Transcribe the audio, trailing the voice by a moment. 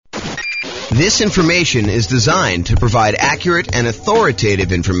This information is designed to provide accurate and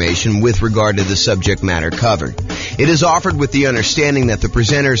authoritative information with regard to the subject matter covered. It is offered with the understanding that the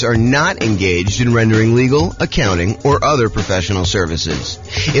presenters are not engaged in rendering legal, accounting, or other professional services.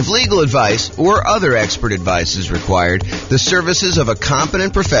 If legal advice or other expert advice is required, the services of a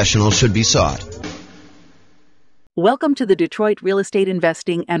competent professional should be sought. Welcome to the Detroit Real Estate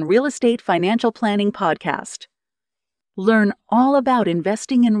Investing and Real Estate Financial Planning Podcast. Learn all about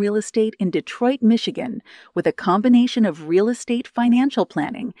investing in real estate in Detroit, Michigan, with a combination of real estate financial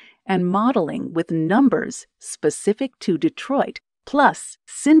planning and modeling with numbers specific to Detroit, plus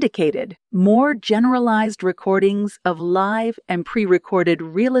syndicated, more generalized recordings of live and pre-recorded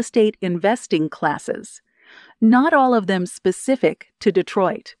real estate investing classes, not all of them specific to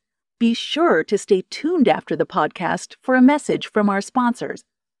Detroit. Be sure to stay tuned after the podcast for a message from our sponsors.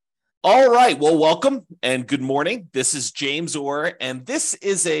 All right. Well, welcome and good morning. This is James Orr, and this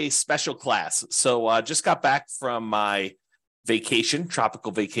is a special class. So just got back from my vacation,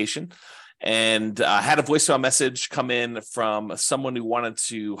 tropical vacation, and had a voicemail message come in from someone who wanted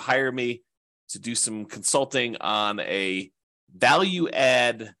to hire me to do some consulting on a value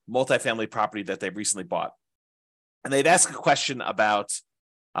add multifamily property that they've recently bought. And they'd ask a question about,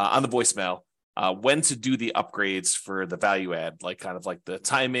 on the voicemail, when to do the upgrades for the value add, like kind of like the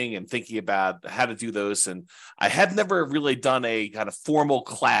timing and thinking about how to do those. And I had never really done a kind of formal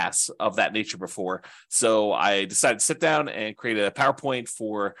class of that nature before. So I decided to sit down and create a PowerPoint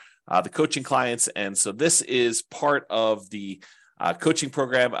for the coaching clients. And so this is part of the coaching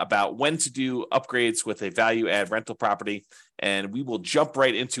program about when to do upgrades with a value add rental property. And we will jump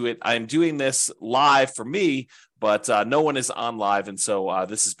right into it. I'm doing this live for me, but no one is on live. And so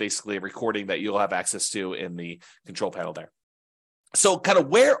this is basically a recording that you'll have access to in the control panel there. So kind of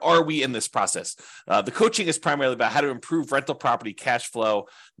where are we in this process? The coaching is primarily about how to improve rental property cash flow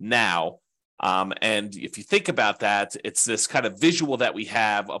now. And if you think about that, it's this kind of visual that we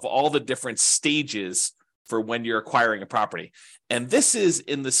have of all the different stages for when you're acquiring a property. And this is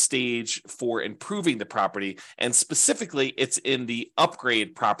in the stage for improving the property. And specifically, it's in the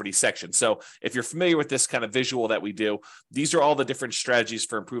upgrade property section. So if you're familiar with this kind of visual that we do, these are all the different strategies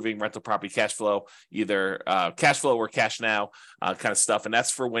for improving rental property cash flow, either cash flow or cash now kind of stuff. And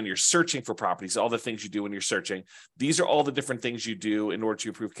that's for when you're searching for properties, all the things you do when you're searching. These are all the different things you do in order to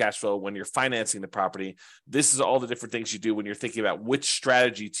improve cash flow when you're financing the property. This is all the different things you do when you're thinking about which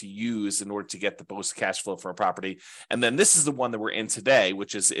strategy to use in order to get the most cash flow for a property. And then this is the one that we're in today,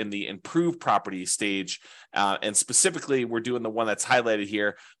 which is in the improved property stage. And specifically, we're doing the one that's highlighted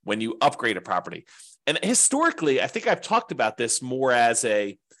here when you upgrade a property. And historically, I think I've talked about this more as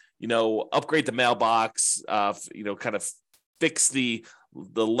a, upgrade the mailbox, kind of fix the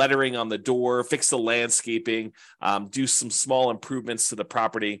lettering on the door, fix the landscaping, do some small improvements to the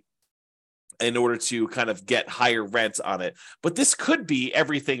property in order to kind of get higher rent on it. But this could be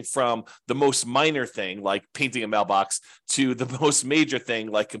everything from the most minor thing, like painting a mailbox, to the most major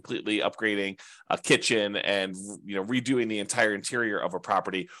thing, like completely upgrading a kitchen and, redoing the entire interior of a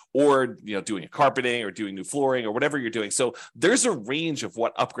property, or, doing a carpeting or doing new flooring or whatever you're doing. So there's a range of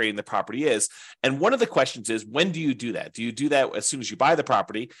what upgrading the property is. And one of the questions is, when do you do that? Do you do that as soon as you buy the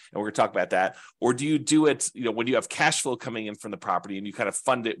property? And we're going to talk about that. Or do you do it, when you have cash flow coming in from the property and you kind of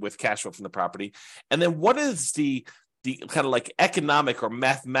fund it with cash flow from the property? And then what is the kind of like economic or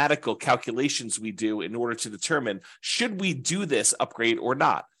mathematical calculations we do in order to determine, should we do this upgrade or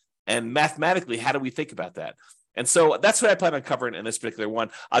not? And mathematically, how do we think about that? And so that's what I plan on covering in this particular one.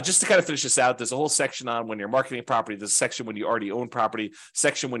 Just to kind of finish this out, there's a whole section on when you're marketing a property. There's a section when you already own property,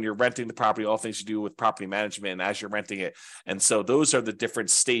 section when you're renting the property, all things you do with property management and as you're renting it. And so those are the different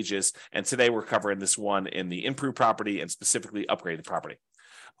stages. And today we're covering this one in the improved property and specifically upgraded property.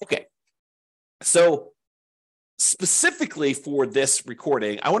 Okay. So specifically for this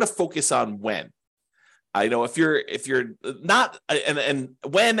recording, I want to focus on when. I know if you're not, and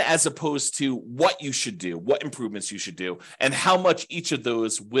when, as opposed to what you should do, what improvements you should do, and how much each of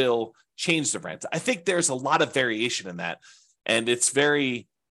those will change the rent. I think there's a lot of variation in that, and it's very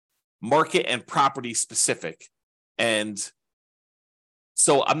market and property specific. And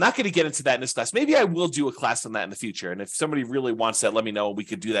so I'm not going to get into that in this class. Maybe I will do a class on that in the future. And if somebody really wants that, let me know. We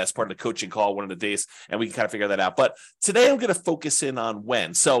could do that as part of the coaching call one of the days, and we can kind of figure that out. But today I'm going to focus in on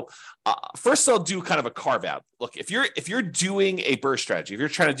when. So first I'll do kind of a carve out. Look, if you're doing a BRRRR strategy, if you're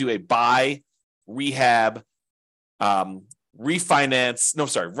trying to do a buy, rehab, rent,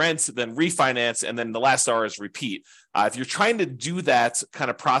 then refinance, and then the last R is repeat. If you're trying to do that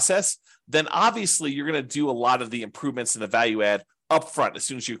kind of process, then obviously you're going to do a lot of the improvements in the value add upfront as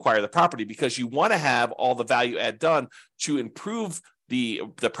soon as you acquire the property, because you want to have all the value add done to improve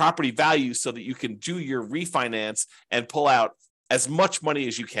the property value so that you can do your refinance and pull out as much money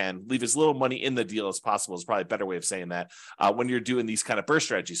as you can, leave as little money in the deal as possible is probably a better way of saying that when you're doing these kind of burst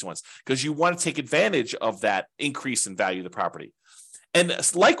strategies once, because you want to take advantage of that increase in value of the property. And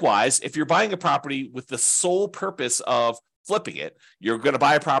likewise, if you're buying a property with the sole purpose of flipping it, you're going to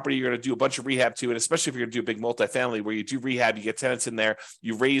buy a property, you're going to do a bunch of rehab to it, especially if you're going to do a big multifamily where you do rehab, you get tenants in there,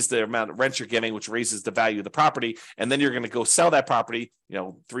 you raise the amount of rent you're getting, which raises the value of the property, and then you're going to go sell that property,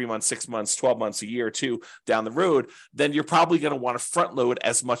 3 months, 6 months, 12 months, a year or two down the road, then you're probably going to want to front load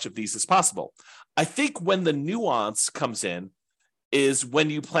as much of these as possible. I think when the nuance comes in is when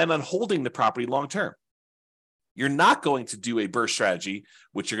you plan on holding the property long term. You're not going to do a burst strategy,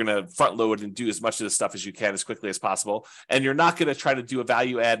 which you're going to front load and do as much of the stuff as you can as quickly as possible. And you're not going to try to do a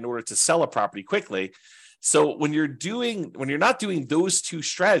value add in order to sell a property quickly. So when you're not doing those two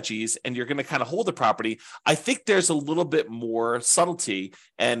strategies and you're going to kind of hold the property, I think there's a little bit more subtlety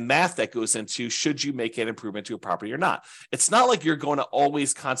and math that goes into should you make an improvement to a property or not. It's not like you're going to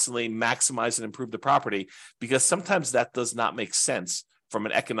always constantly maximize and improve the property, because sometimes that does not make sense from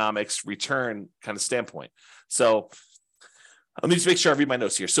an economics return kind of standpoint. So let me just make sure I read my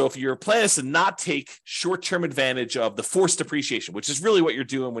notes here. So if your plan is to not take short-term advantage of the forced depreciation, which is really what you're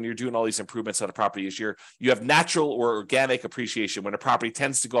doing when you're doing all these improvements on a property, is you have natural or organic appreciation when a property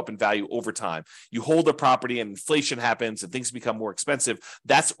tends to go up in value over time. You hold a property and inflation happens and things become more expensive.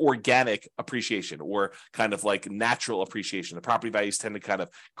 That's organic appreciation, or kind of like natural appreciation. The property values tend to kind of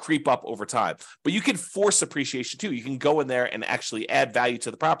creep up over time. But you can force appreciation too. You can go in there and actually add value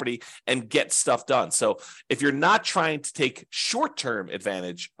to the property and get stuff done. So if you're not trying to take short-term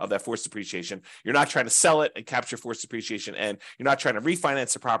advantage of that forced depreciation, you're not trying to sell it and capture forced depreciation, and you're not trying to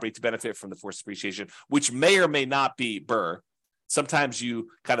refinance the property to benefit from the forced depreciation, which may or may not be BRRRR. Sometimes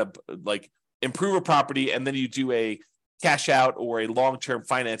you kind of like improve a property and then you do a cash out or a long-term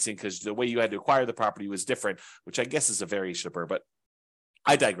financing because the way you had to acquire the property was different, which I guess is a variation of BRRRR, but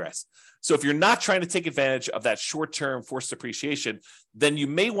I digress. So if you're not trying to take advantage of that short-term forced depreciation, then you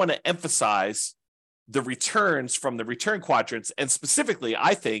may want to emphasize the returns from the return quadrants, and specifically,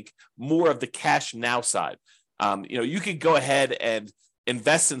 I think, more of the cash now side. You could go ahead and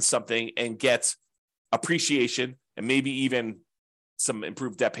invest in something and get appreciation and maybe even some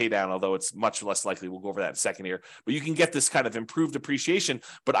improved debt pay down, although it's much less likely. We'll go over that in a second here. But you can get this kind of improved appreciation.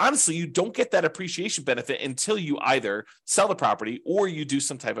 But honestly, you don't get that appreciation benefit until you either sell the property or you do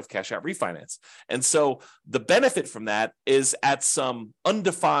some type of cash out refinance. And so the benefit from that is at some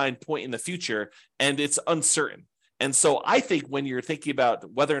undefined point in the future, and it's uncertain. And so I think when you're thinking about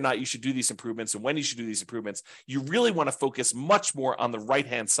whether or not you should do these improvements and when you should do these improvements, you really want to focus much more on the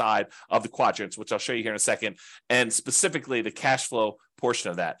right-hand side of the quadrants, which I'll show you here in a second, and specifically the cash flow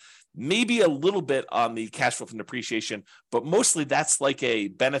portion of that. Maybe a little bit on the cash flow from depreciation, but mostly that's like a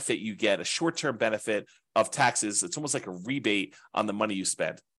benefit you get, a short-term benefit of taxes. It's almost like a rebate on the money you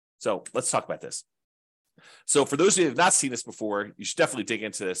spend. So let's talk about this. So for those of you who have not seen this before, you should definitely dig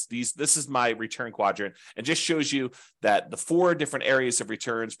into this. This is my return quadrant, and just shows you that the 4 different areas of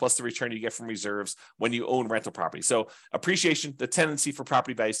returns plus the return you get from reserves when you own rental property. So appreciation, the tendency for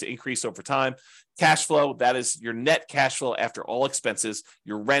property values to increase over time. Cash flow, that is your net cash flow after all expenses,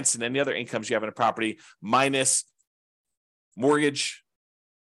 your rents and any other incomes you have in a property, minus mortgage,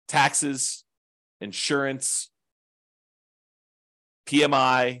 taxes, insurance,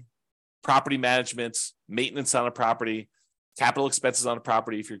 PMI, property management, maintenance on a property, capital expenses on a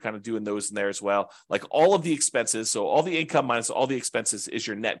property, if you're kind of doing those in there as well. Like all of the expenses, so all the income minus all the expenses is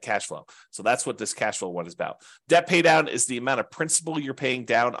your net cash flow. So that's what this cash flow one is about. Debt pay down is the amount of principal you're paying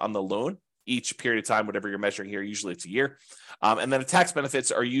down on the loan each period of time, whatever you're measuring here. Usually it's a year. And then the tax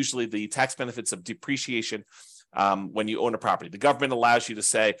benefits are usually the tax benefits of depreciation. When you own a property, the government allows you to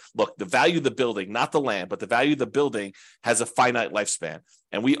say, look, the value of the building, not the land, but the value of the building has a finite lifespan.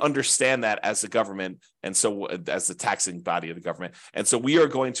 And we understand that as the government, and so as the taxing body of the government. And so we are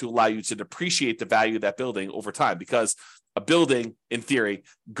going to allow you to depreciate the value of that building over time, because a building, in theory,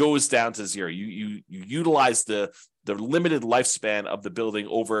 goes down to zero. You utilize the limited lifespan of the building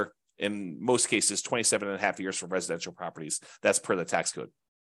over, in most cases, 27 and a half years for residential properties. That's per the tax code.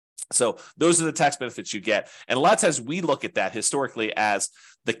 So those are the tax benefits you get. And a lot of times we look at that historically as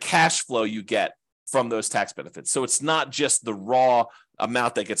the cash flow you get from those tax benefits. So it's not just the raw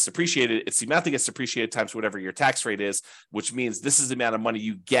amount that gets depreciated. It's the amount that gets depreciated times whatever your tax rate is, which means this is the amount of money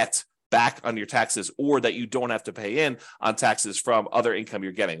you get back on your taxes, or that you don't have to pay in on taxes from other income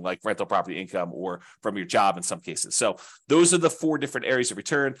you're getting, like rental property income or from your job in some cases. So those are the 4 different areas of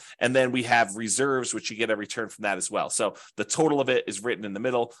return. And then we have reserves, which you get a return from that as well. So the total of it is written in the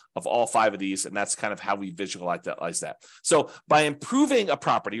middle of all 5 of these, and that's kind of how we visualize that. So by improving a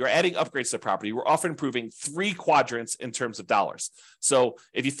property or adding upgrades to the property, we're often improving 3 quadrants in terms of dollars. So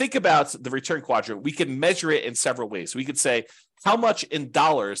if you think about the return quadrant, we can measure it in several ways. We could say, how much in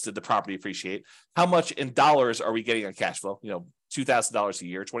dollars did the property appreciate? How much in dollars are we getting on cash flow? $2,000 a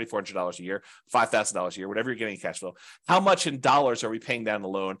year, $2,400 a year, $5,000 a year, whatever you're getting in cash flow. How much in dollars are we paying down the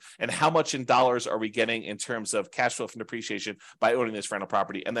loan? And how much in dollars are we getting in terms of cash flow from depreciation by owning this rental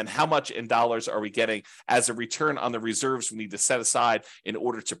property? And then how much in dollars are we getting as a return on the reserves we need to set aside in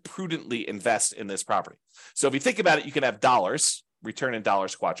order to prudently invest in this property? So if you think about it, you can have dollars, return in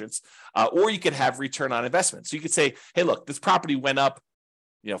dollars quadrants, or you could have return on investment. So you could say, hey, look, this property went up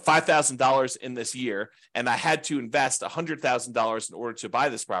 $5,000 in this year, and I had to invest $100,000 in order to buy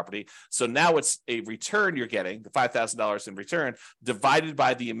this property. So now it's a return you're getting, the $5,000 in return, divided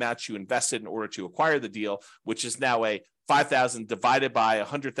by the amount you invested in order to acquire the deal, which is now a $5,000 divided by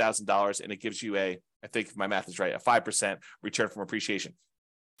 $100,000, and it gives you I think if my math is right, a 5% return from appreciation.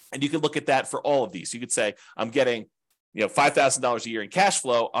 And you can look at that for all of these. You could say, I'm getting $5,000 a year in cash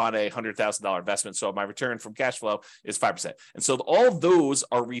flow on a $100,000 investment. So my return from cash flow is 5%. And so all of those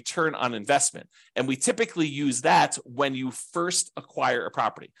are return on investment. And we typically use that when you first acquire a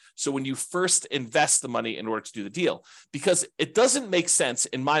property. So when you first invest the money in order to do the deal, because it doesn't make sense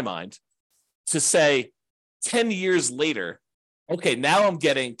in my mind to say 10 years later, okay, now I'm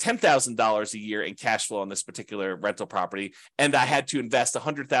getting $10,000 a year in cash flow on this particular rental property, and I had to invest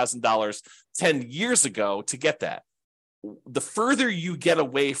 $100,000 10 years ago to get that. The further you get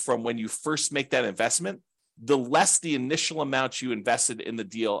away from when you first make that investment, the less the initial amount you invested in the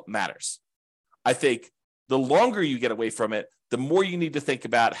deal matters. I think the longer you get away from it, the more you need to think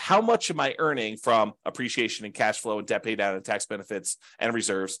about how much am I earning from appreciation and cash flow and debt pay down and tax benefits and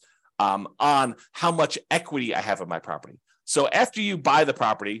reserves on how much equity I have in my property. So after you buy the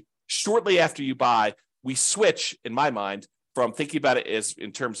property, shortly after you buy, we switch, in my mind, from thinking about it as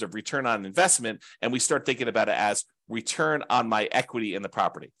in terms of return on investment, and we start thinking about it as return on my equity in the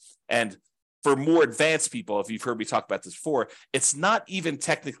property. And for more advanced people, if you've heard me talk about this before, it's not even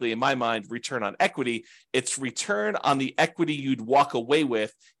technically, in my mind, return on equity. It's return on the equity you'd walk away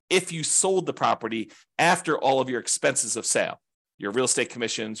with if you sold the property after all of your expenses of sale, your real estate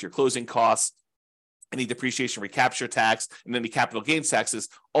commissions, your closing costs, any depreciation recapture tax, and any capital gains taxes.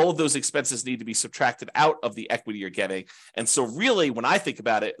 All of those expenses need to be subtracted out of the equity you're getting. And so really, when I think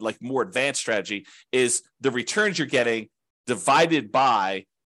about it, like more advanced strategy is the returns you're getting divided by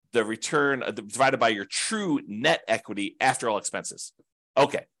the return, divided by your true net equity after all expenses.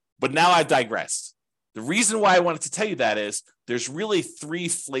 Okay, but now I've digressed. The reason why I wanted to tell you that is there's really 3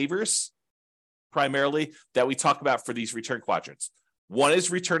 flavors primarily that we talk about for these return quadrants. One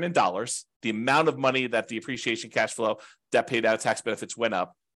is return in dollars, the amount of money that the appreciation, cash flow, debt paid out, tax benefits went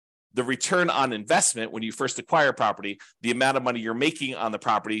up. The return on investment, when you first acquire property, the amount of money you're making on the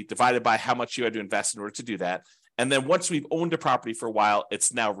property divided by how much you had to invest in order to do that. And then once we've owned a property for a while,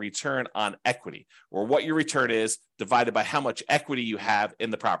 it's now return on equity, or what your return is divided by how much equity you have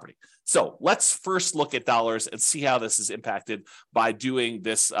in the property. So let's first look at dollars and see how this is impacted by doing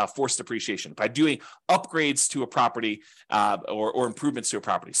this forced depreciation, by doing upgrades to a property or improvements to a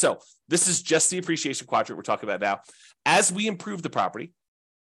property. So this is just the appreciation quadrant we're talking about now. As we improve the property,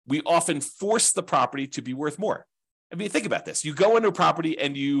 we often force the property to be worth more. I mean, think about this. You go into a property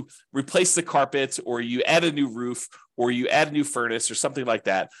and you replace the carpets, or you add a new roof, or you add a new furnace or something like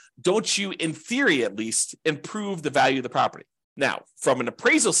that. Don't you, in theory at least, improve the value of the property? Now, from an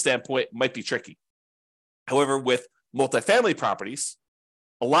appraisal standpoint, it might be tricky. However, with multifamily properties,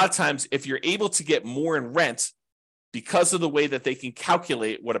 a lot of times if you're able to get more in rent because of the way that they can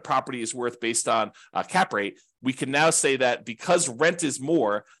calculate what a property is worth based on cap rate, we can now say that because rent is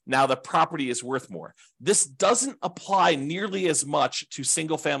more, now the property is worth more. This doesn't apply nearly as much to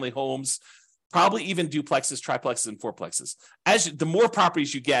single family homes, probably even duplexes, triplexes, and fourplexes. The more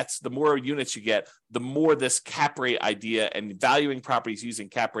properties you get, the more units you get, the more this cap rate idea and valuing properties using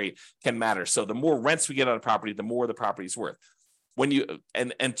cap rate can matter. So the more rents we get on a property, the more the property is worth. When you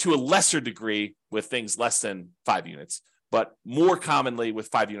and to a lesser degree with things less than 5 units, but more commonly with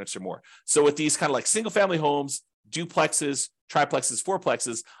 5 units or more. So with these kind of like single family homes, duplexes, triplexes,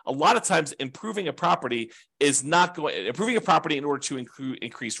 fourplexes, a lot of times improving a property in order to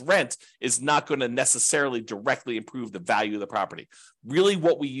increase rent is not going to necessarily directly improve the value of the property. Really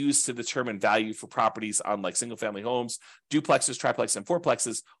what we use to determine value for properties on like single family homes, duplexes, triplexes, and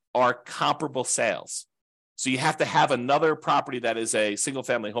fourplexes are comparable sales. So you have to have another property that is a single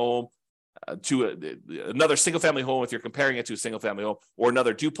family home another single family home if you're comparing it to a single family home, or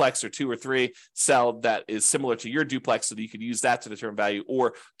another duplex or 2 or 3 sell that is similar to your duplex so that you could use that to determine value,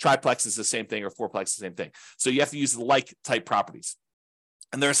 or triplex is the same thing, or fourplex is the same thing. So you have to use like type properties.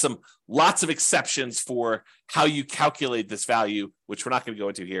 And there are lots of exceptions for how you calculate this value, which we're not going to go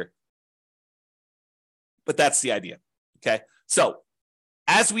into here. But that's the idea. Okay. So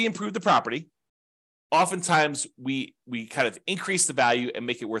as we improve the property, oftentimes we kind of increase the value and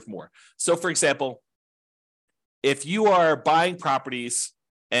make it worth more. So for example, if you are buying properties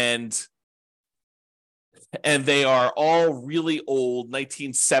and they are all really old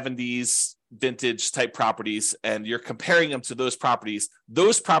 1970s vintage type properties, and you're comparing them to those properties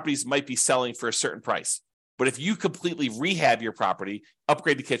might be selling for a certain price. But if you completely rehab your property,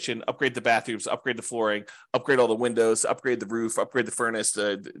 upgrade the kitchen, upgrade the bathrooms, upgrade the flooring, upgrade all the windows, upgrade the roof, upgrade the furnace,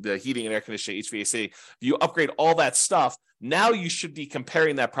 the heating and air conditioning, HVAC, if you upgrade all that stuff, now you should be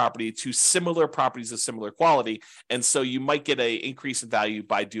comparing that property to similar properties of similar quality. And so you might get an increase in value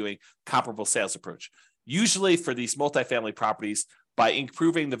by doing comparable sales approach. Usually for these multifamily properties, by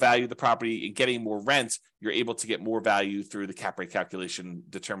improving the value of the property and getting more rent, you're able to get more value through the cap rate calculation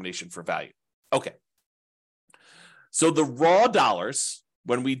determination for value. Okay. So the raw dollars,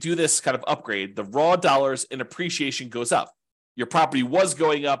 when we do this kind of upgrade, the raw dollars in appreciation goes up. Your property was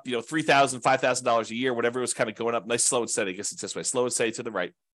going up, $3,000, $5,000 a year, whatever it was kind of going up, nice, slow and steady. I guess it's this way, slow and steady to the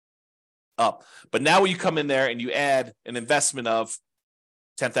right, up. But now when you come in there and you add an investment of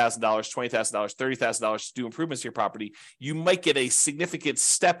 $10,000, $20,000, $30,000 to do improvements to your property, you might get a significant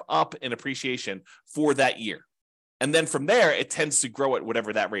step up in appreciation for that year. And then from there, it tends to grow at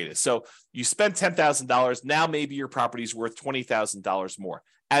whatever that rate is. So you spend $10,000, now maybe your property is worth $20,000 more,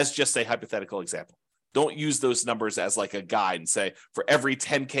 as just a hypothetical example. Don't use those numbers as like a guide and say, for every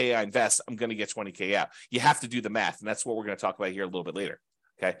 10K I invest, I'm going to get 20K out. You have to do the math, and that's what we're going to talk about here a little bit later.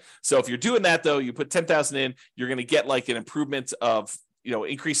 Okay. So if you're doing that, though, you put 10,000 in, you're going to get like an improvement of,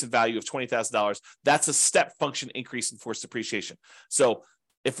 increase in value of $20,000. That's a step function increase in forced depreciation. So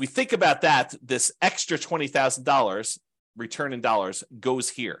if we think about that, this extra $20,000 return in dollars goes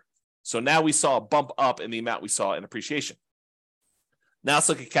here. So now we saw a bump up in the amount we saw in appreciation. Now let's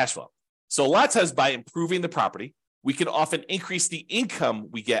look at cash flow. So a lot of times by improving the property, we can often increase the income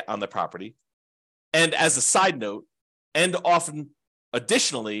we get on the property. And as a side note, and often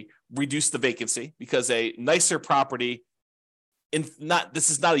additionally reduce the vacancy, because a nicer property, this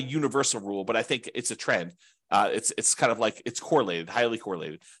is not a universal rule, but I think it's a trend. It's kind of like it's correlated, highly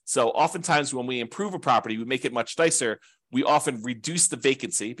correlated. So oftentimes when we improve a property, we make it much nicer, we often reduce the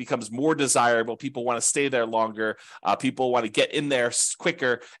vacancy, becomes more desirable. People want to stay there longer. People want to get in there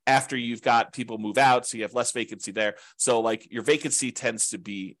quicker after you've got people move out, so you have less vacancy there. So like your vacancy tends to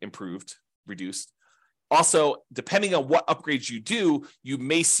be improved, reduced. Also, depending on what upgrades you do, you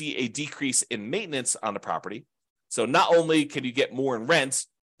may see a decrease in maintenance on the property. So not only can you get more in rent,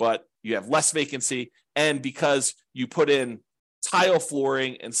 but you have less vacancy. And because you put in tile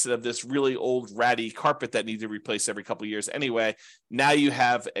flooring instead of this really old ratty carpet that needs to be replaced every couple of years anyway, now you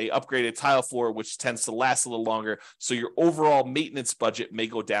have a upgraded tile floor, which tends to last a little longer. So your overall maintenance budget may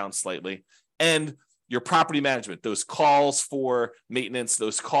go down slightly. And your property management, those calls for maintenance,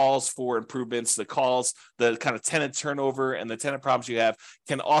 those calls for improvements, the kind of tenant turnover and the tenant problems you have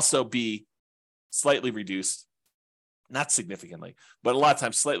can also be slightly reduced. Not significantly, but a lot of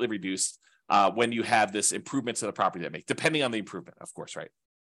times slightly reduced when you have this improvement to the property that make, depending on the improvement, of course, right?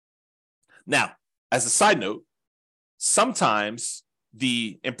 Now, as a side note, sometimes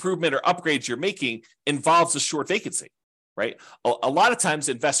the improvement or upgrades you're making involves a short vacancy, right? A lot of times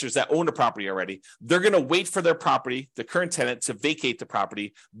investors that own a property already, they're going to wait for their property, the current tenant, to vacate the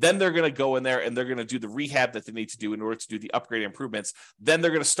property. Then they're going to go in there and they're going to do the rehab that they need to do in order to do the upgrade improvements. Then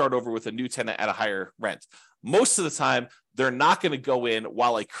they're going to start over with a new tenant at a higher rent. Most of the time, they're not going to go in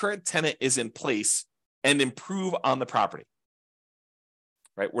while a current tenant is in place and improve on the property,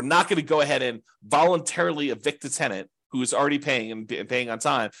 right? We're not going to go ahead and voluntarily evict a tenant who is already paying and paying on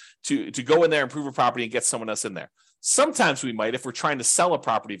time to go in there, improve a property, and get someone else in there. Sometimes we might if we're trying to sell a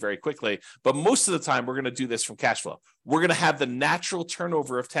property very quickly, but most of the time we're going to do this from cash flow. We're going to have the natural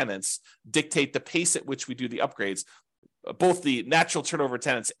turnover of tenants dictate the pace at which we do the upgrades, both the natural turnover of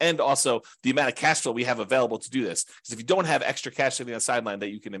tenants and also the amount of cash flow we have available to do this. Because if you don't have extra cash sitting on the sideline that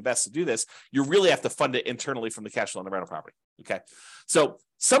you can invest to do this, you really have to fund it internally from the cash flow on the rental property. Okay. So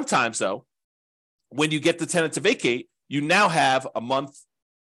sometimes though, when you get the tenant to vacate, you now have a month,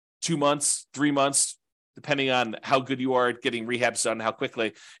 2 months, 3 months, depending on how good you are at getting rehabs done, how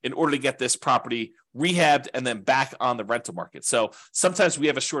quickly, in order to get this property rehabbed and then back on the rental market. So sometimes we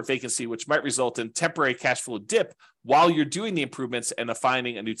have a short vacancy, which might result in temporary cash flow dip while you're doing the improvements and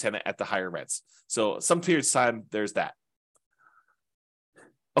finding a new tenant at the higher rents. So some periods of time, there's that.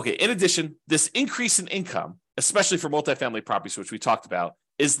 Okay, in addition, this increase in income, especially for multifamily properties, which we talked about,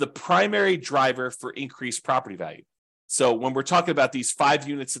 is the primary driver for increased property value. So when we're talking about these 5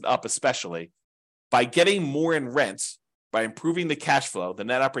 units and up, especially, by getting more in rent, by improving the cash flow, the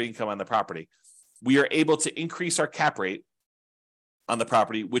net operating income on the property, we are able to increase our cap rate on the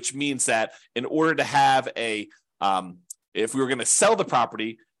property, which means that in order to have if we were going to sell the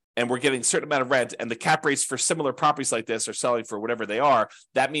property and we're getting a certain amount of rent and the cap rates for similar properties like this are selling for whatever they are,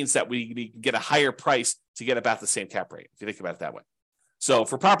 that means that we can get a higher price to get about the same cap rate, if you think about it that way. So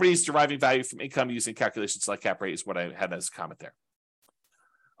for properties deriving value from income using calculations like cap rate is what I had as a comment there.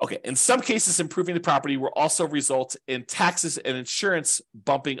 Okay, in some cases, improving the property will also result in taxes and insurance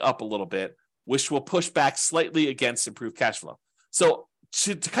bumping up a little bit, which will push back slightly against improved cash flow. So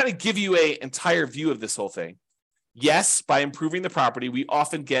to kind of give you an entire view of this whole thing, yes, by improving the property, we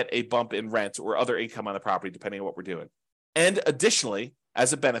often get a bump in rent or other income on the property, depending on what we're doing. And additionally,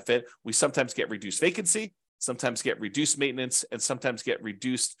 as a benefit, we sometimes get reduced vacancy, sometimes get reduced maintenance, and sometimes get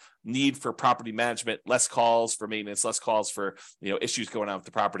reduced need for property management, less calls for maintenance, less calls for issues going on with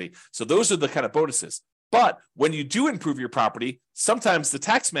the property. So those are the kind of bonuses. But when you do improve your property, sometimes the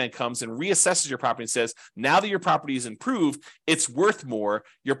tax man comes and reassesses your property and says, now that your property is improved, it's worth more.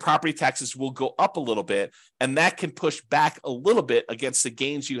 Your property taxes will go up a little bit, and that can push back a little bit against the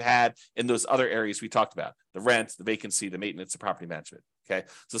gains you had in those other areas we talked about, the rent, the vacancy, the maintenance, the property management. Okay,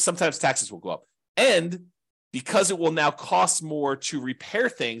 so sometimes taxes will go up. And because it will now cost more to repair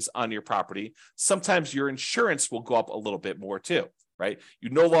things on your property, sometimes your insurance will go up a little bit more too, right?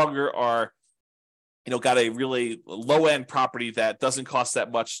 You no longer are, got a really low-end property that doesn't cost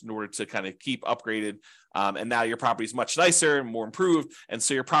that much in order to kind of keep upgraded. And now your property is much nicer and more improved. And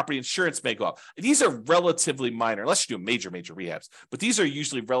so your property insurance may go up. These are relatively minor, unless you do major rehabs, but these are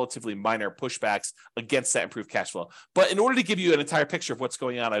usually relatively minor pushbacks against that improved cash flow. But in order to give you an entire picture of what's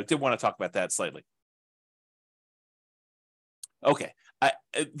going on, I did want to talk about that slightly. Okay,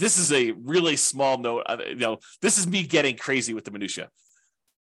 this is a really small note. This is me getting crazy with the minutia.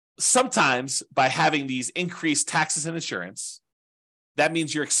 Sometimes by having these increased taxes and insurance, that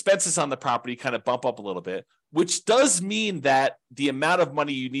means your expenses on the property kind of bump up a little bit, which does mean that the amount of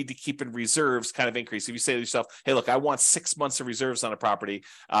money you need to keep in reserves kind of increase. If you say to yourself, hey, look, I want 6 months of reserves on a property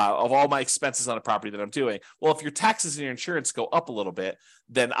of all my expenses on a property that I'm doing. Well, if your taxes and your insurance go up a little bit,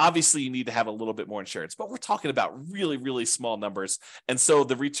 then obviously you need to have a little bit more insurance. But we're talking about really, really small numbers. And so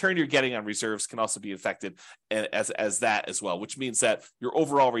the return you're getting on reserves can also be affected as that as well, which means that your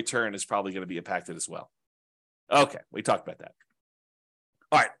overall return is probably going to be impacted as well. Okay, we talked about that.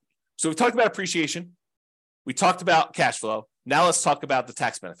 All right, so we talked about appreciation. We talked about cash flow. Now let's talk about the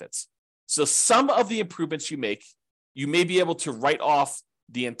tax benefits. So some of the improvements you make, you may be able to write off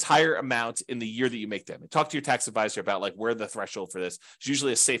the entire amount in the year that you make them. And talk to your tax advisor about where the threshold for this. It's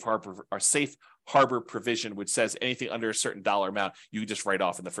usually a safe harbor provision, which says anything under a certain dollar amount, you just write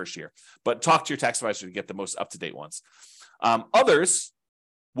off in the first year. But talk to your tax advisor to get the most up-to-date ones. Others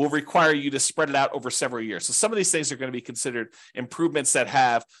will require you to spread it out over several years. So some of these things are going to be considered improvements that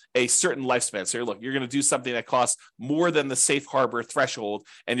have a certain lifespan. So look, you're going to do something that costs more than the safe harbor threshold,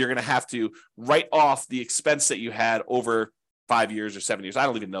 and you're going to have to write off the expense that you had over 5 years or 7 years. I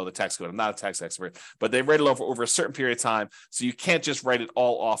don't even know the tax code. I'm not a tax expert, but they write it off over a certain period of time. So you can't just write it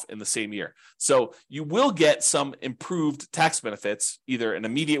all off in the same year. So you will get some improved tax benefits, either an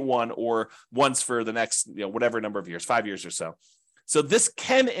immediate one or ones for the next, whatever number of years, 5 years or so. So this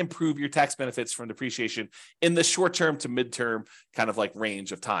can improve your tax benefits from depreciation in the short term to midterm kind of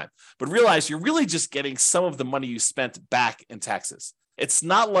range of time. But realize you're really just getting some of the money you spent back in taxes. It's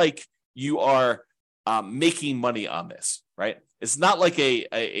not like you are making money on this, right? It's not like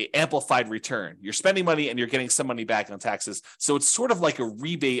a amplified return. You're spending money and you're getting some money back on taxes. So it's sort of like a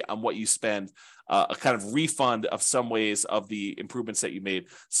rebate on what you spend, a kind of refund of some ways of the improvements that you made.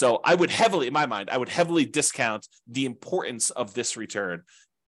 So I would heavily discount the importance of this return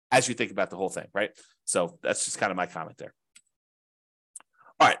as you think about the whole thing, right? So that's just kind of my comment there.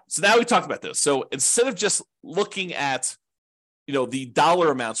 All right, so now we talked about this. So instead of just looking at, the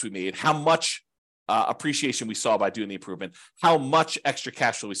dollar amounts we made, how much appreciation we saw by doing the improvement, how much extra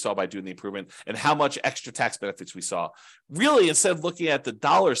cash flow we saw by doing the improvement, and how much extra tax benefits we saw. Really, instead of looking at the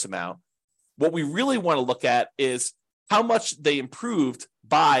dollars amount, what we really want to look at is how much they improved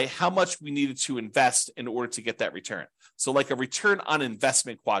by how much we needed to invest in order to get that return. So like a return on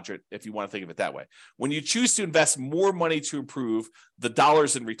investment quadrant, if you want to think of it that way. When you choose to invest more money to improve the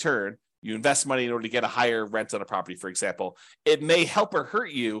dollars in return, you invest money in order to get a higher rent on a property, for example, it may help or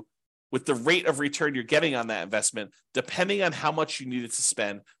hurt you with the rate of return you're getting on that investment, depending on how much you needed to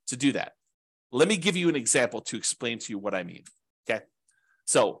spend to do that. Let me give you an example to explain to you what I mean. Okay.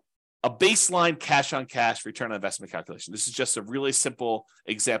 So a baseline cash on cash return on investment calculation. This is just a really simple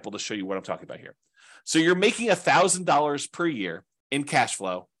example to show you what I'm talking about here. So you're making $1,000 per year in cash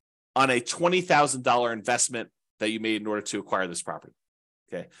flow on a $20,000 investment that you made in order to acquire this property.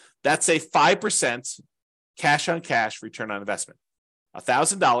 Okay. That's a 5% cash on cash return on investment.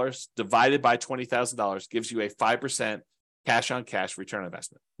 $1,000 divided by $20,000 gives you a 5% cash on cash return on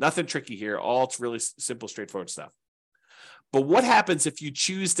investment. Nothing tricky here. All it's really simple, straightforward stuff. But what happens if you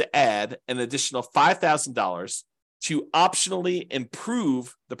choose to add an additional $5,000 to optionally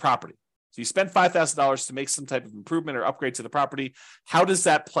improve the property? So you spend $5,000 to make some type of improvement or upgrade to the property. How does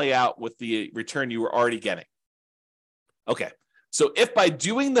that play out with the return you were already getting? Okay, so if by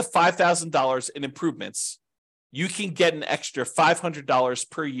doing the $5,000 in improvements, you can get an extra $500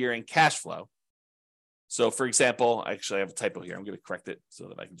 per year in cash flow. So for example, actually I have a typo here. I'm going to correct it so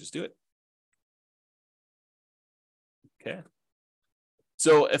that I can just do it. Okay.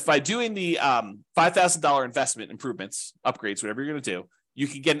 So if by doing the $5,000 investment improvements, upgrades, whatever you're going to do, you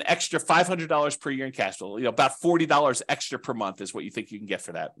can get an extra $500 per year in cash flow. About $40 extra per month is what you think you can get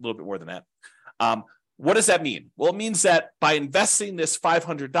for that. A little bit more than that. What does that mean? Well, it means that by investing this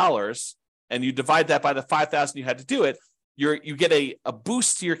 $500 and you divide that by the $5,000 you had to do it, you get a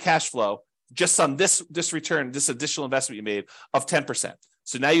boost to your cash flow just on this return, this additional investment you made of 10%.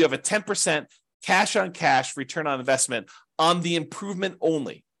 So now you have a 10% cash on cash return on investment on the improvement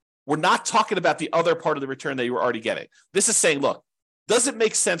only. We're not talking about the other part of the return that you were already getting. This is saying, look, does it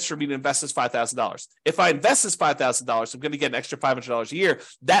make sense for me to invest this $5,000? If I invest this $5,000, I'm going to get an extra $500 a year.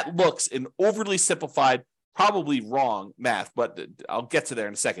 That looks an overly simplified, probably wrong math, but I'll get to there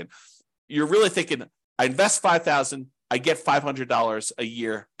in a second. You're really thinking, I invest $5,000, I get $500 a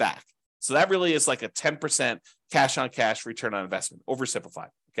year back. So that really is like a 10% cash on cash return on investment, oversimplified.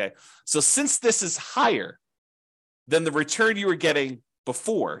 Okay. So since this is higher than the return you were getting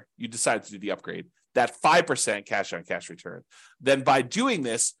before you decided to do the upgrade, that 5% cash on cash return, then by doing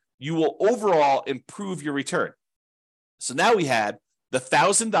this, you will overall improve your return. So now we had the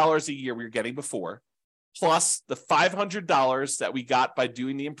 $1,000 a year we were getting before, plus the $500 that we got by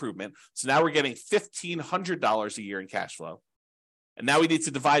doing the improvement. So now we're getting $1,500 a year in cash flow. And now we need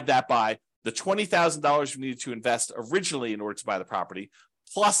to divide that by the $20,000 we needed to invest originally in order to buy the property,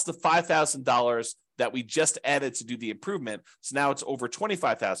 plus the $5,000 that we just added to do the improvement. So now it's over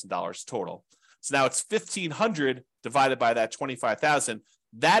 $25,000 total. So now it's $1,500 divided by that $25,000.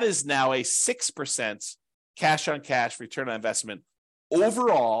 That is now a 6% cash on cash return on investment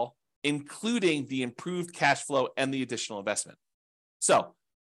overall, including the improved cash flow and the additional investment. So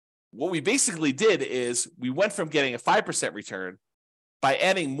what we basically did is we went from getting a 5% return. By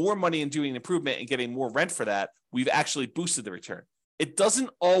adding more money and doing an improvement and getting more rent for that, we've actually boosted the return. It doesn't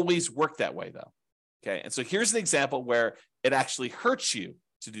always work that way, though. Okay, and so here's an example where it actually hurts you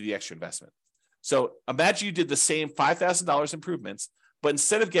to do the extra investment. So imagine you did the same $5,000 improvements, but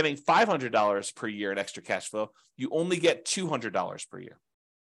instead of getting $500 per year in extra cash flow, you only get $200 per year.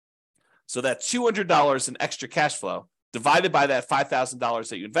 So that $200 in extra cash flow divided by that $5,000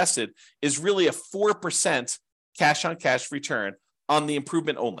 that you invested is really a 4% cash on cash return on the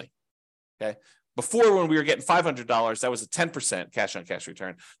improvement only. Okay. Before, when we were getting $500, that was a 10% cash on cash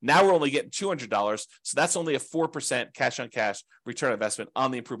return. Now we're only getting $200. So that's only a 4% cash on cash return on investment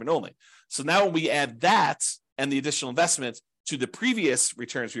on the improvement only. So now when we add that and the additional investment to the previous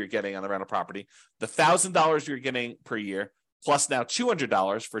returns we were getting on the rental property, the $1,000 you're getting per year, plus now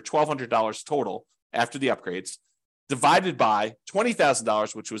 $200 for $1,200 total after the upgrades, divided by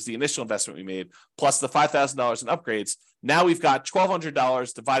 $20,000, which was the initial investment we made, plus the $5,000 in upgrades. Now we've got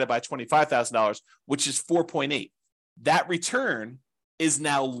 $1,200 divided by $25,000, which is 4.8. That return is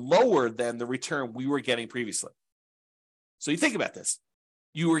now lower than the return we were getting previously. So you think about this.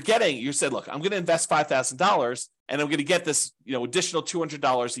 You said, look, I'm going to invest $5,000 and I'm going to get this, additional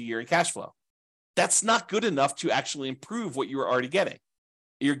 $200 a year in cash flow. That's not good enough to actually improve what you were already getting.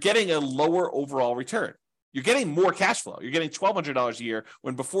 You're getting a lower overall return. You're getting more cash flow. You're getting $1,200 a year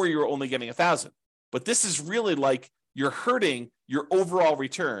when before you were only getting $1,000. But this is really like you're hurting your overall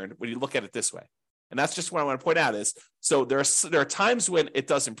return when you look at it this way. And that's just what I want to point out is, so there are times when it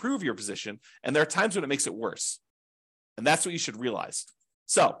does improve your position, and there are times when it makes it worse. And that's what you should realize.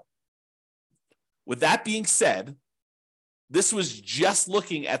 So with that being said, this was just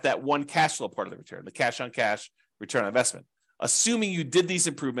looking at that one cash flow part of the return, the cash on cash return on investment, assuming you did these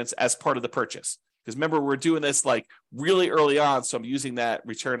improvements as part of the purchase. Because remember, we're doing this like really early on, so I'm using that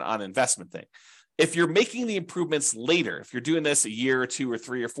return on investment thing. If you're making the improvements later, if you're doing this a year or 2 or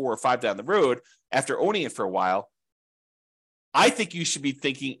 3 or 4 or 5 down the road after owning it for a while, I think you should be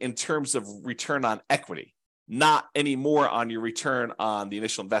thinking in terms of return on equity, not anymore on your return on the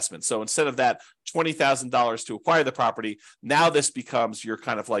initial investment. So instead of that $20,000 to acquire the property, now this becomes your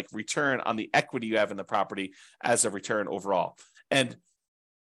kind of like return on the equity you have in the property as a return overall. And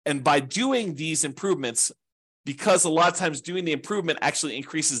by doing these improvements, because a lot of times doing the improvement actually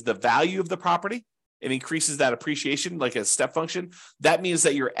increases the value of the property, it increases that appreciation like a step function. That means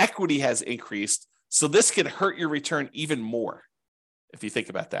that your equity has increased. So this can hurt your return even more if you think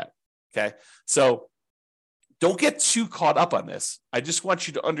about that. Okay. So don't get too caught up on this. I just want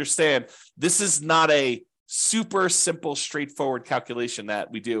you to understand this is not a super simple, straightforward calculation that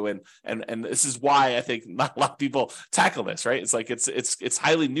we do. And this is why I think not a lot of people tackle this, right? It's like it's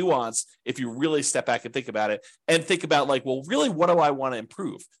highly nuanced if you really step back and think about it and think about like, well, really, what do I want to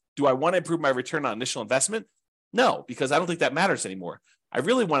improve? Do I want to improve my return on initial investment? No, because I don't think that matters anymore. I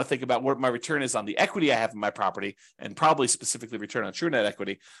really want to think about what my return is on the equity I have in my property and probably specifically return on true net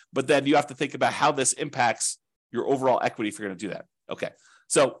equity. But then you have to think about how this impacts your overall equity if you're going to do that. Okay.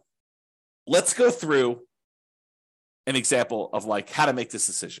 So let's go through an example of like how to make this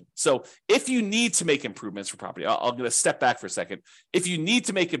decision. So if you need to make improvements for property, I'm going to step back for a second. If you need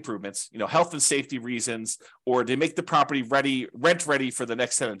to make improvements, health and safety reasons, or to make the property rent ready for the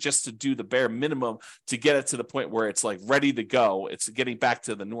next tenant, just to do the bare minimum to get it to the point where it's like ready to go, it's getting back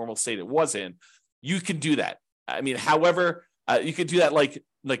to the normal state it was in, you can do that. I mean, however, you can do that like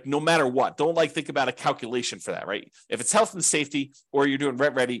no matter what. Don't think about a calculation for that, right? If it's health and safety or you're doing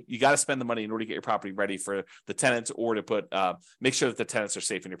rent ready, you got to spend the money in order to get your property ready for the tenants or to make sure that the tenants are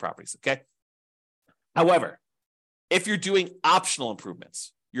safe in your properties, okay? However, if you're doing optional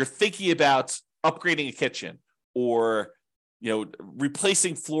improvements, you're thinking about upgrading a kitchen or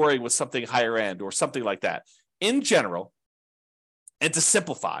replacing flooring with something higher end or something like that. In general, and to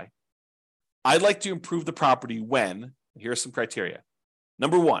simplify, I'd like to improve the property when, here are some criteria.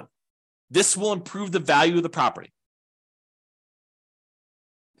 Number one, this will improve the value of the property.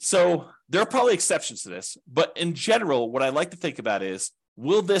 So there are probably exceptions to this, but in general, what I like to think about is,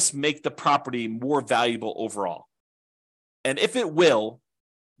 will this make the property more valuable overall? And if it will,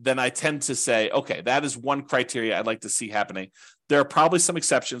 then I tend to say, okay, that is one criteria I'd like to see happening. There are probably some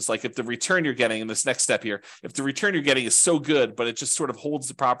exceptions, like if the return you're getting in this next step here, if the return you're getting is so good, but it just sort of holds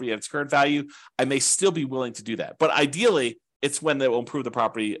the property at its current value, I may still be willing to do that. But ideally, it's when they will improve the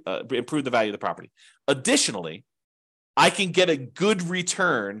property, improve the value of the property. Additionally, I can get a good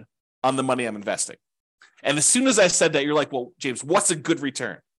return on the money I'm investing. And as soon as I said that, you're like, well, James, what's a good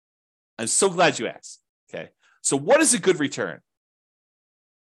return? I'm so glad you asked. Okay. So what is a good return?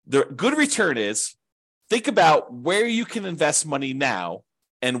 The good return is, think about where you can invest money now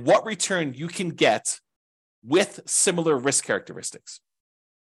and what return you can get with similar risk characteristics.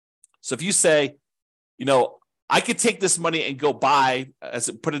 So if you say, I could take this money and go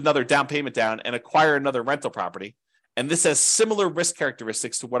put another down payment down and acquire another rental property, and this has similar risk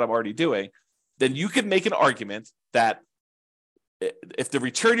characteristics to what I'm already doing, then you could make an argument that if the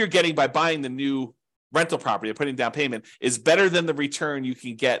return you're getting by buying the new rental property and putting down payment is better than the return you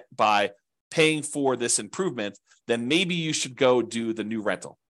can get by paying for this improvement, then maybe you should go do the new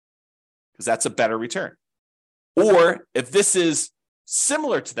rental because that's a better return. Or if this is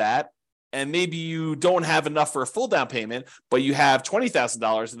similar to that, and maybe you don't have enough for a full down payment, but you have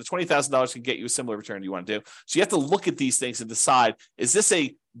 $20,000 and the $20,000 can get you a similar return you want to do. So you have to look at these things and decide, is this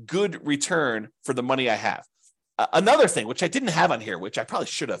a good return for the money I have? Another thing, which I didn't have on here, which I probably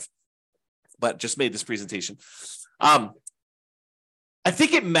should have, but just made this presentation. I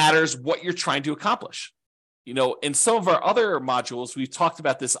think it matters what you're trying to accomplish. In some of our other modules, we've talked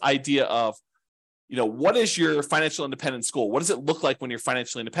about this idea of, what is your financial independence goal? What does it look like when you're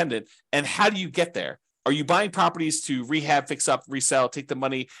financially independent? And how do you get there? Are you buying properties to rehab, fix up, resell, take the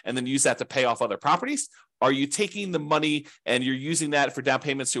money, and then use that to pay off other properties? Are you taking the money and you're using that for down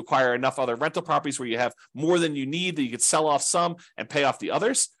payments to acquire enough other rental properties where you have more than you need that you could sell off some and pay off the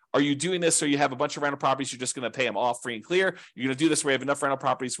others? Are you doing this so you have a bunch of rental properties, you're just going to pay them off free and clear? You're going to do this where you have enough rental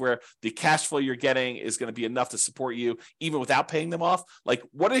properties where the cash flow you're getting is going to be enough to support you even without paying them off? Like,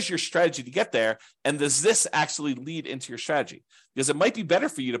 what is your strategy to get there? And does this actually lead into your strategy? Because it might be better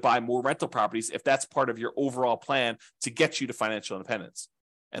for you to buy more rental properties if that's part of your overall plan to get you to financial independence.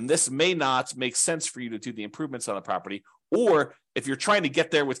 And this may not make sense for you to do the improvements on the property. Or if you're trying to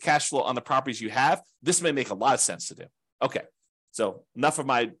get there with cash flow on the properties you have, this may make a lot of sense to do. Okay. So enough of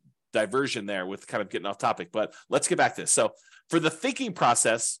my diversion there with kind of getting off topic, but let's get back to this. So for the thinking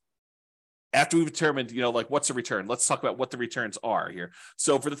process, after we've determined, like what's the return, let's talk about what the returns are here.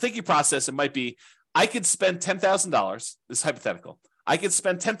 So for the thinking process, it might be, I could spend $10,000. This is hypothetical. I could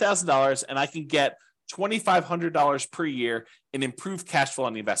spend $10,000 and I can get $2,500 per year in improved cash flow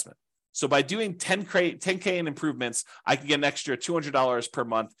on the investment. So by doing 10K in improvements, I can get an extra $200 per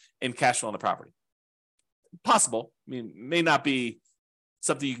month in cash flow on the property. Possible. I mean, may not be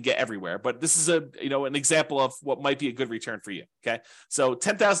something you can get everywhere, but this is an example of what might be a good return for you. Okay. So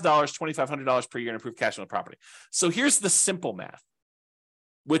 $10,000, $2,500 per year in improved cash flow on the property. So here's the simple math,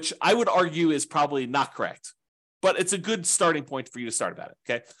 which I would argue is probably not correct, but it's a good starting point for you to start about it.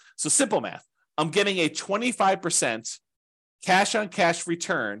 Okay. So simple math. I'm getting a 25% cash on cash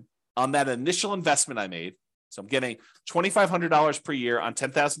return on that initial investment I made. So I'm getting $2,500 per year on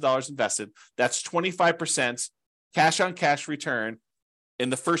 $10,000 invested. That's 25% cash on cash return in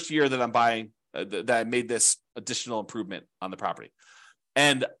the first year that I'm buying, that I made this additional improvement on the property.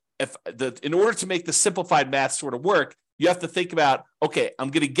 And in order to make the simplified math sort of work, you have to think about, okay, I'm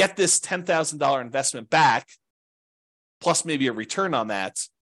going to get this $10,000 investment back, plus maybe a return on that,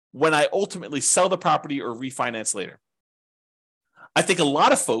 when I ultimately sell the property or refinance later. I think a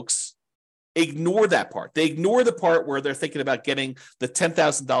lot of folks ignore that part. They ignore the part where they're thinking about getting the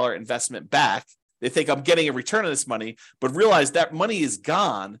 $10,000 investment back. They think I'm getting a return on this money, but realize that money is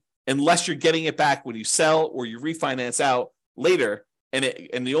gone unless you're getting it back when you sell or you refinance out later.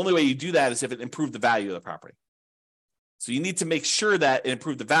 And the only way you do that is if it improved the value of the property. So you need to make sure that it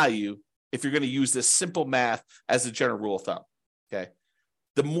improved the value if you're going to use this simple math as a general rule of thumb. Okay.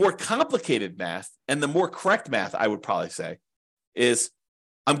 The more complicated math and the more correct math, I would probably say, is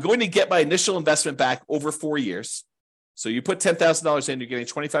I'm going to get my initial investment back over 4 years. So you put $10,000 in, you're getting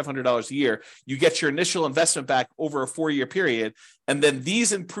 $2,500 a year. You get your initial investment back over a 4-year period. And then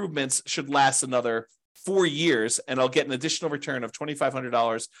these improvements should last another 4 years. And I'll get an additional return of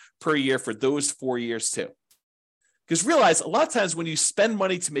 $2,500 per year for those 4 years too. Because realize a lot of times when you spend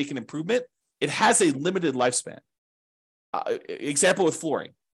money to make an improvement, it has a limited lifespan. Example with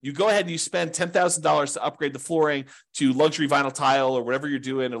flooring. You go ahead and you spend $10,000 to upgrade the flooring to luxury vinyl tile or whatever you're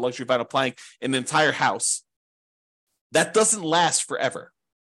doing, or luxury vinyl plank in an entire house. That doesn't last forever,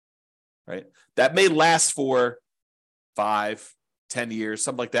 right? That may last for 5, 10 years,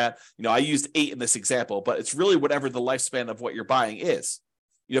 something like that. I used 8 in this example, but it's really whatever the lifespan of what you're buying is.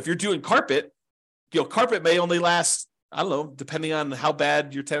 If you're doing carpet, carpet may only last, I don't know, depending on how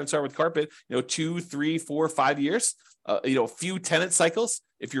bad your tenants are with carpet, 2, 3, 4, 5 years. A few tenant cycles.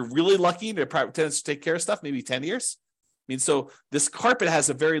 If you're really lucky, the private tenants take care of stuff, maybe 10 years. So this carpet has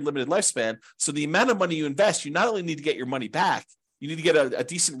a very limited lifespan. So the amount of money you invest, you not only need to get your money back, you need to get a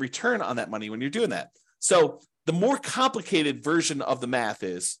decent return on that money when you're doing that. So the more complicated version of the math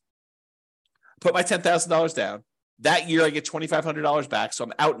is put my $10,000 down. That year I get $2,500 back. So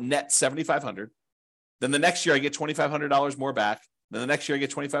I'm out net $7,500. Then the next year I get $2,500 more back. Then the next year I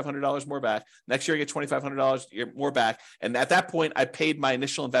get $2,500 more back. Next year I get $2,500 more back. And at that point, I paid my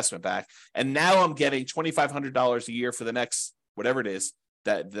initial investment back. And now I'm getting $2,500 a year for the next, whatever it is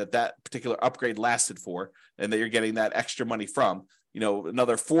that particular upgrade lasted for, and that you're getting that extra money from,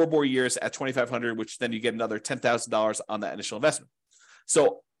 another 4 more years at $2,500, which then you get another $10,000 on that initial investment.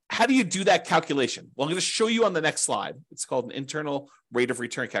 So how do you do that calculation? Well, I'm going to show you on the next slide. It's called an internal rate of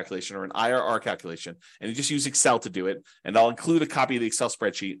return calculation, or an IRR calculation. And you just use Excel to do it. And I'll include a copy of the Excel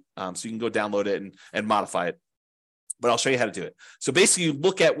spreadsheet so you can go download it and modify it. But I'll show you how to do it. So basically, you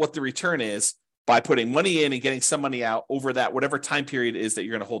look at what the return is by putting money in and getting some money out over that, whatever time period is that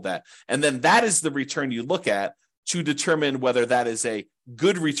you're going to hold that. And then that is the return you look at to determine whether that is a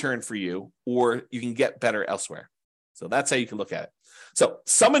good return for you or you can get better elsewhere. So that's how you can look at it. So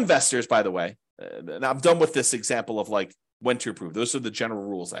some investors, by the way, and I'm done with this example of like when to approve. Those are the general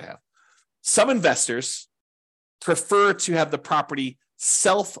rules I have. Some investors prefer to have the property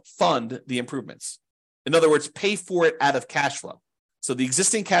self-fund the improvements. In other words, pay for it out of cash flow. So the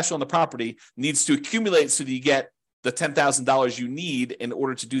existing cash flow on the property needs to accumulate so that you get the $10,000 you need in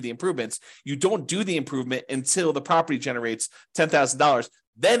order to do the improvements. You don't do the improvement until the property generates $10,000.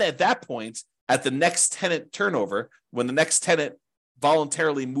 Then at that point, at the next tenant turnover, when the next tenant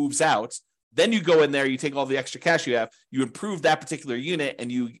voluntarily moves out, then you go in there, you take all the extra cash you have, you improve that particular unit,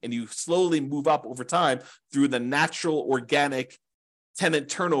 and you slowly move up over time through the natural organic tenant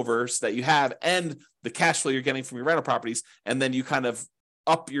turnovers that you have and the cash flow you're getting from your rental properties, and then you kind of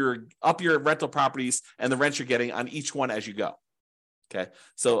up your rental properties and the rent you're getting on each one as you go. Okay,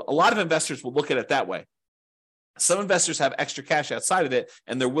 so a lot of investors will look at it that way. Some investors have extra cash outside of it,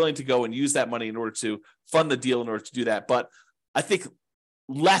 and they're willing to go and use that money in order to fund the deal in order to do that. But I think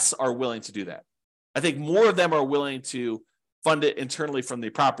less are willing to do that. I think more of them are willing to fund it internally from the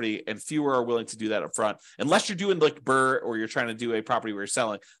property, and fewer are willing to do that up front. Unless you're doing like BRRRR or you're trying to do a property where you're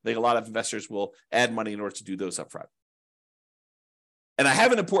selling, I think a lot of investors will add money in order to do those up front. And I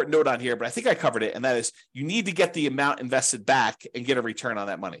have an important note on here, but I think I covered it, and that is you need to get the amount invested back and get a return on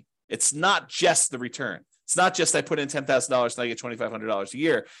that money. It's not just the return. It's not just I put in $10,000 and I get $2,500 a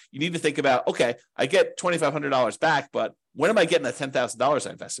year. You need to think about, okay, I get $2,500 back, but when am I getting that $10,000 I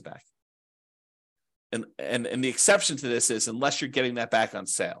invested back? And the exception to this is unless you're getting that back on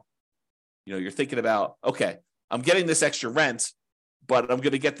sale. You're thinking about, okay, I'm getting this extra rent, but I'm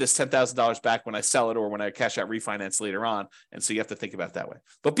going to get this $10,000 back when I sell it or when I cash out refinance later on. And so you have to think about it that way.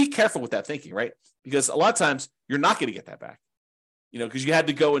 But be careful with that thinking, right? Because a lot of times you're not going to get that back, because you had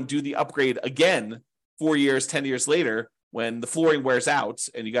to go and do the upgrade again 4 years, 10 years later when the flooring wears out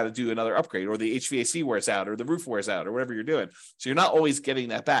and you got to do another upgrade, or the HVAC wears out or the roof wears out or whatever you're doing. So you're not always getting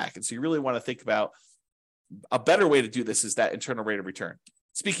that back. And so you really want to think about a better way to do this is that internal rate of return.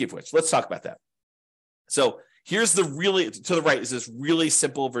 Speaking of which, let's talk about that. So here's to the right is this really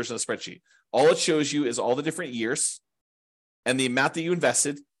simple version of the spreadsheet. All it shows you is all the different years and the amount that you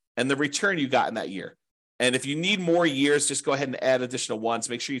invested and the return you got in that year. And if you need more years, just go ahead and add additional ones.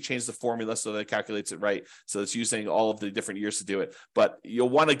 Make sure you change the formula so that it calculates it right. So it's using all of the different years to do it. But you'll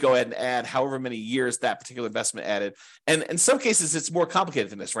want to go ahead and add however many years that particular investment added. And in some cases, it's more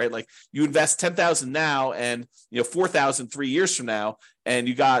complicated than this, right? Like you invest $10,000 now and $4,000 3 years from now, and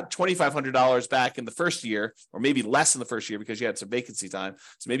you got $2,500 back in the first year, or maybe less in the first year because you had some vacancy time.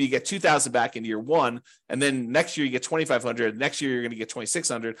 So maybe you get $2,000 back in year one, and then next year you get $2,500. Next year you're going to get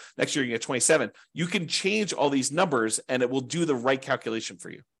 $2,600. Next year you get $2,700. You can change all these numbers, and it will do the right calculation for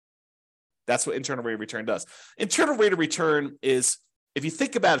you. That's what internal rate of return does. Internal rate of return is, if you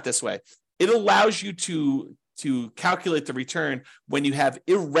think about it this way, it allows you to calculate the return when you have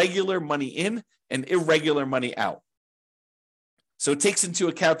irregular money in and irregular money out. So it takes into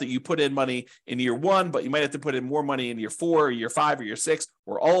account that you put in money in year one, but you might have to put in more money in year 4 or year 5 or year 6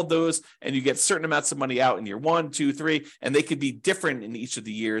 or all of those. And you get certain amounts of money out in year 1, 2, 3, and they could be different in each of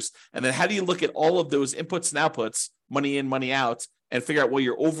the years. And then how do you look at all of those inputs and outputs, money in, money out, and figure out what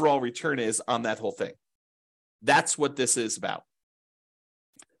your overall return is on that whole thing? That's what this is about.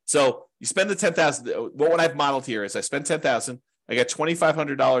 So you spend the $10,000. What I've modeled here is I spend $10,000. I got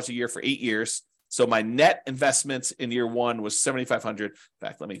 $2,500 a year for 8 years. So my net investments in year one was $7,500. In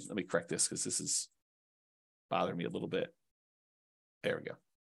fact, let me correct this because this is bothering me a little bit. There we go.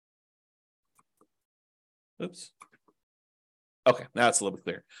 Oops. Okay, now it's a little bit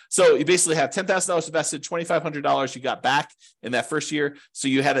clearer. So you basically have $10,000 invested, $2,500 you got back in that first year. So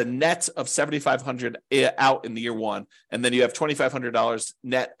you had a net of $7,500 out in the year one, and then you have $2,500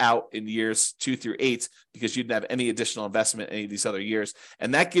 net out in years 2 through 8 because you didn't have any additional investment in any of these other years,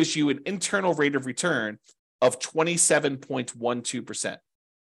 and that gives you an internal rate of return of 27.12%.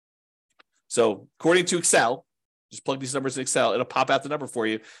 So according to Excel, just plug these numbers in Excel, it'll pop out the number for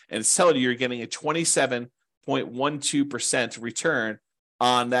you, and it's telling you you're getting a 27.12% return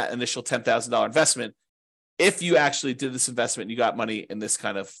on that initial $10,000 investment if you actually did this investment and you got money in this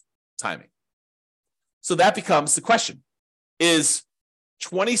kind of timing. So that becomes the question. Is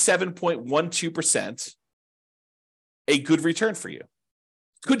 27.12% a good return for you?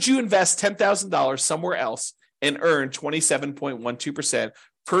 Could you invest $10,000 somewhere else and earn 27.12%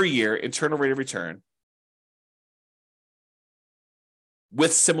 per year internal rate of return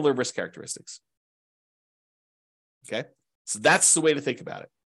with similar risk characteristics? Okay, so that's the way to think about it.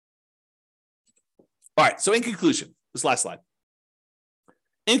 All right, so in conclusion, this last slide.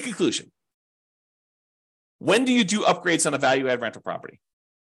 In conclusion, when do you do upgrades on a value-add rental property?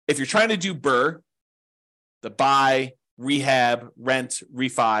 If you're trying to do BRRRR, the buy, rehab, rent,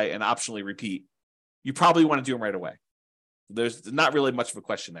 refi, and optionally repeat, you probably want to do them right away. There's not really much of a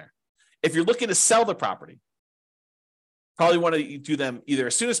question there. If you're looking to sell the property, probably want to do them either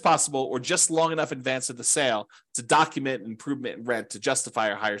as soon as possible or just long enough in advance of the sale to document improvement in rent to justify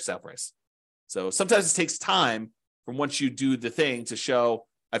a higher sale price. So sometimes it takes time from once you do the thing to show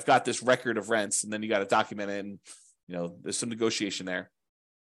I've got this record of rents, and then you got to document it, and there's some negotiation there.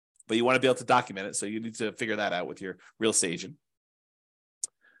 But you want to be able to document it, so you need to figure that out with your real estate agent.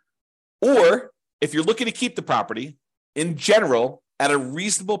 Or if you're looking to keep the property, in general, at a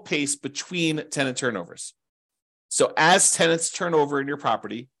reasonable pace between tenant turnovers. So as tenants turn over in your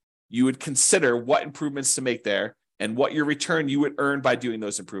property, you would consider what improvements to make there and what your return you would earn by doing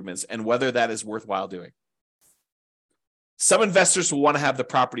those improvements and whether that is worthwhile doing. Some investors will want to have the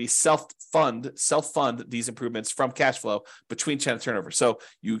property self-fund these improvements from cash flow between tenant turnover. So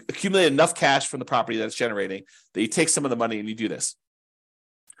you accumulate enough cash from the property that it's generating that you take some of the money and you do this.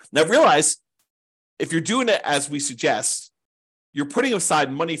 Now realize, if you're doing it as we suggest, you're putting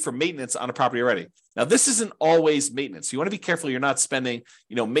aside money for maintenance on a property already. Now, this isn't always maintenance. You want to be careful you're not spending,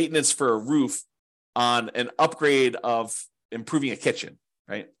 maintenance for a roof on an upgrade of improving a kitchen,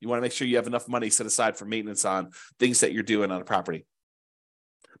 right? You want to make sure you have enough money set aside for maintenance on things that you're doing on a property.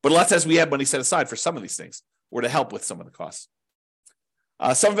 But a lot of times we have money set aside for some of these things or to help with some of the costs.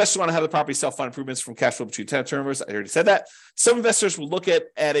 Some investors want to have the property self-fund improvements from cash flow between tenant turnovers. I already said that. Some investors will look at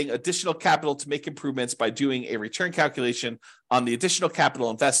adding additional capital to make improvements by doing a return calculation on the additional capital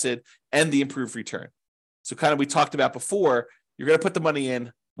invested and the improved return. So kind of we talked about before, you're going to put the money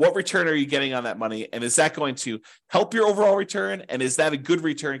in. What return are you getting on that money? And is that going to help your overall return? And is that a good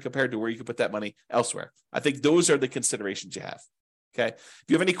return compared to where you could put that money elsewhere? I think those are the considerations you have. Okay. If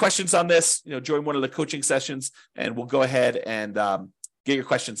you have any questions on this, join one of the coaching sessions and we'll go ahead and get your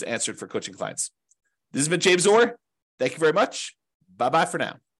questions answered for coaching clients. This has been James Orr. Thank you very much. Bye-bye for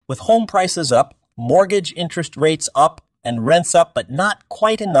now. With home prices up, mortgage interest rates up, and rents up, but not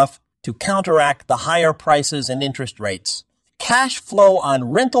quite enough to counteract the higher prices and interest rates, cash flow on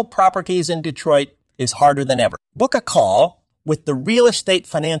rental properties in Detroit is harder than ever. Book a call with the Real Estate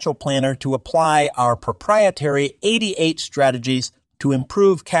Financial Planner to apply our proprietary 88 strategies to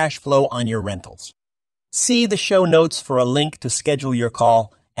improve cash flow on your rentals. See the show notes for a link to schedule your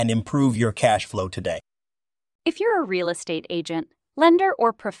call and improve your cash flow today. If you're a real estate agent, lender,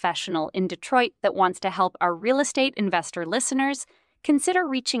 or professional in Detroit that wants to help our real estate investor listeners, consider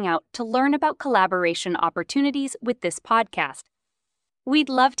reaching out to learn about collaboration opportunities with this podcast. We'd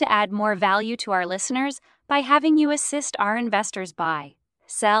love to add more value to our listeners by having you assist our investors buy,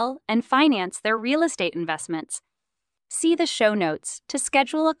 sell, and finance their real estate investments. See the show notes to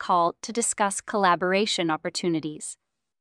schedule a call to discuss collaboration opportunities.